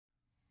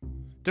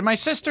Did my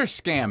sister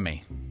scam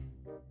me?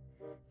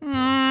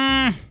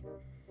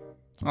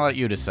 I'll let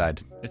you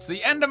decide. It's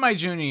the end of my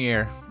junior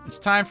year. It's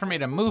time for me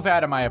to move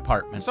out of my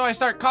apartment. So I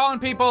start calling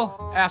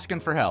people, asking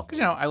for help. Cause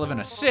you know, I live in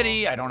a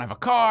city, I don't have a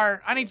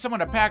car, I need someone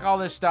to pack all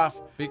this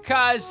stuff.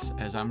 Because,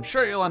 as I'm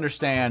sure you'll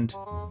understand,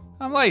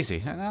 I'm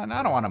lazy and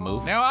I don't wanna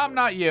move. Now, I'm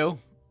not you,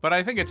 but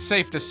I think it's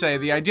safe to say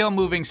the ideal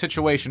moving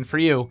situation for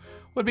you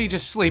would be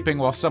just sleeping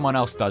while someone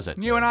else does it.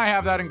 You and I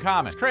have that in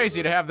common. It's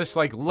crazy to have this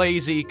like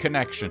lazy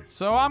connection.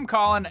 So I'm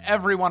calling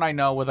everyone I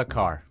know with a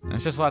car. And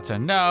it's just lots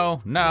of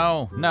no,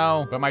 no,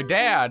 no. But my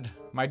dad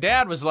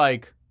was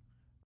like,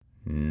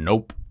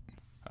 nope.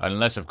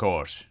 Unless, of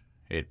course,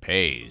 it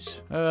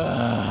pays.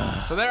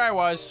 So there I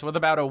was with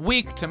about a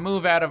week to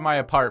move out of my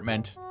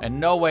apartment and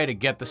no way to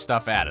get the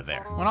stuff out of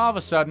there. When all of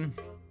a sudden,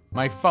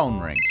 my phone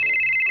rings.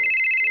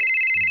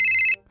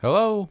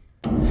 Hello?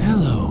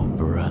 Hello,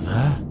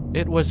 brother.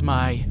 It was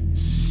my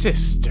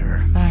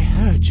sister. I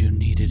heard you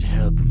needed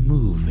help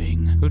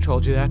moving. Who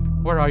told you that?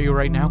 Where are you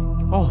right now?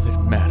 All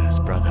that matters,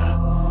 brother,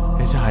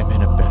 is I'm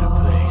in a better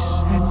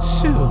place. And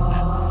soon,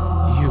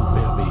 you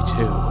will be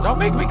too. Don't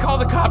make me call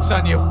the cops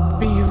on you.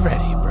 Be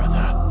ready,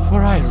 brother,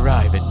 for I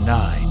arrive at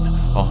 9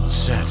 on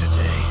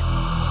Saturday.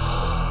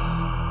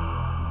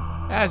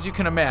 As you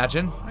can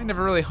imagine, I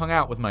never really hung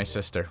out with my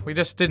sister. We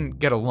just didn't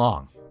get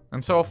along.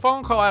 And so a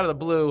phone call out of the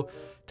blue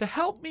to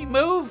help me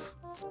move?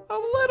 A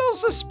little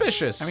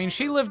suspicious. I mean,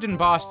 she lived in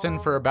Boston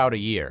for about a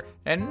year,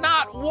 and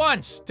not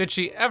once did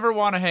she ever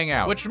want to hang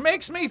out, which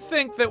makes me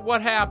think that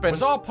what happened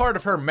was all part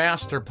of her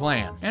master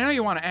plan. And I know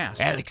you want to ask.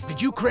 Alex,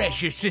 did you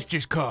crash your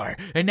sister's car,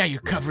 and now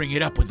you're covering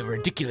it up with a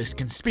ridiculous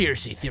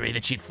conspiracy theory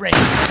that she'd framed?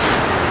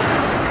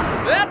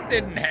 That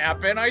didn't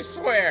happen, I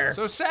swear.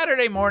 So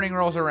Saturday morning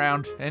rolls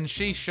around, and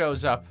she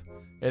shows up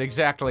at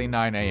exactly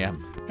 9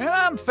 a.m. And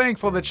I'm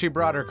thankful that she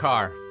brought her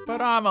car, but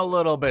I'm a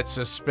little bit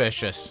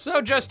suspicious.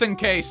 So just in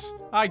case,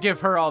 I give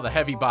her all the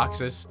heavy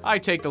boxes. I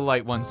take the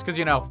light ones, because,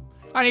 you know,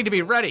 I need to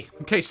be ready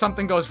in case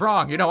something goes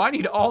wrong. You know, I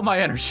need all my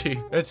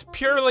energy. It's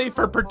purely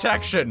for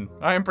protection.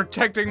 I am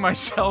protecting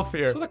myself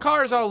here. So the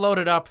car is all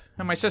loaded up,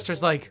 and my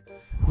sister's like,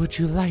 would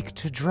you like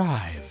to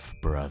drive,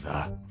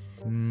 brother?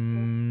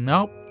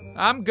 Nope.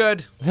 I'm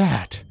good.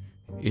 That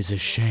is a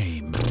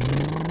shame.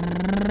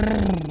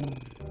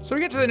 So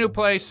we get to the new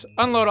place,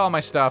 unload all my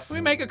stuff.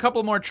 We make a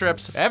couple more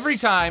trips. Every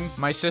time,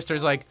 my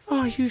sister's like,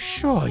 are you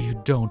sure you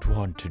don't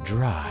want to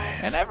drive?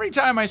 And every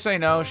time I say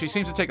no, she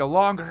seems to take a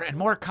longer and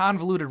more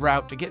convoluted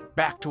route to get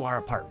back to our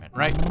apartment,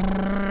 right?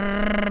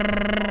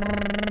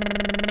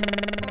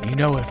 You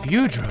know, if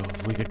you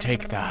drove, we could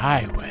take the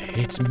highway.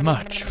 It's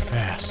much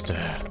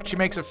faster. She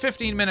makes a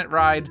 15-minute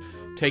ride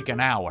take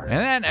an hour. And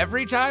then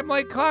every time,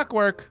 like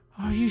clockwork,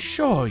 are you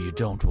sure you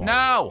don't want?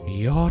 No!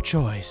 Your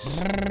choice.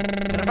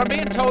 And if I'm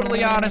being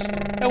totally honest,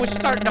 it was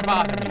starting to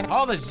bother me.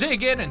 All the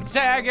zigging and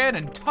zagging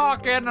and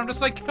talking, and I'm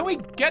just like, can we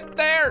get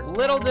there?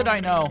 Little did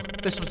I know,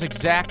 this was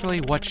exactly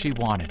what she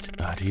wanted.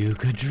 But you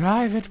could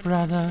drive it,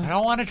 brother. I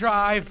don't want to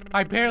drive.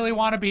 I barely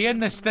want to be in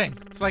this thing.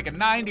 It's like a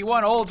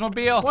 91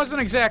 Oldsmobile. It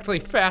wasn't exactly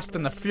Fast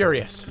and the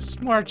Furious. It's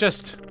more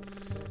just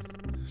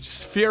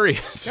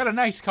furious. Got a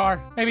nice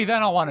car. Maybe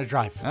then I'll want to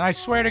drive. And I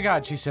swear to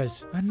God, she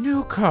says, a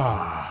new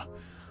car.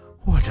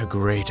 What a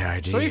great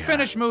idea. So we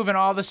finished moving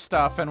all the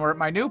stuff and we're at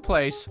my new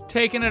place,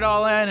 taking it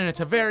all in, and it's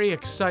a very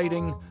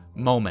exciting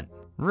moment.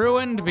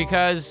 Ruined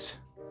because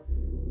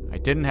I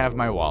didn't have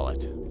my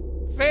wallet.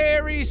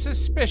 Very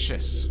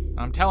suspicious.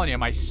 I'm telling you,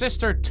 my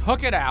sister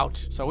took it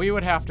out, so we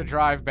would have to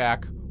drive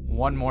back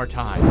one more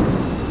time.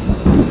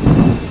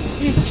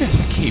 It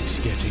just keeps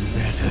getting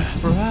better.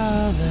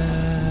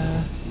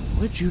 Brother,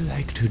 would you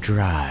like to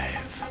drive?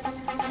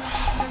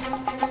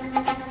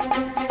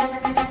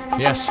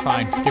 Yes,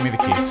 fine. Give me the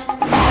keys.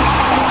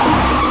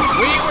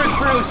 We were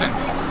cruising,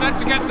 set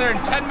to get there in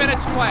 10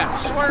 minutes flat,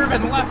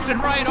 swerving left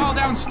and right all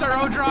down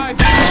Sturrow Drive.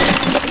 Then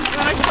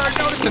I start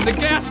noticing the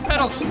gas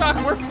pedal stuck.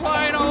 We're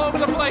flying all over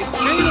the place.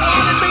 She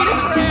wanted me to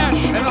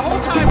crash. And the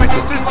whole time my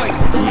sister's like,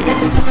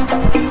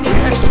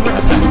 yes,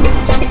 brother.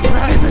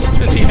 Drive us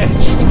to the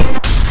edge.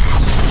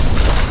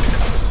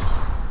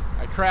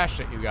 I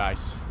crashed it, you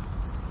guys.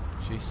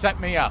 She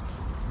set me up.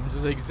 This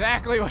is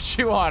exactly what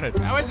she wanted.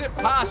 Now, is it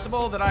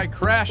possible that I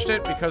crashed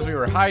it because we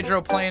were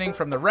hydroplaning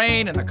from the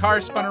rain and the car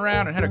spun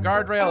around and hit a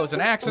guardrail? It was an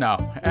accident?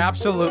 No,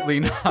 absolutely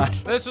not.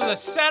 This was a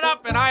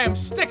setup and I am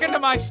sticking to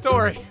my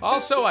story.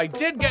 Also, I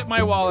did get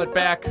my wallet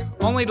back,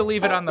 only to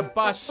leave it on the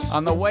bus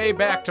on the way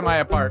back to my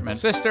apartment.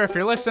 Sister, if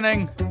you're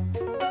listening,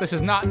 this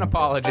is not an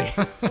apology.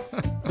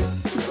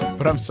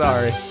 But I'm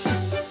sorry.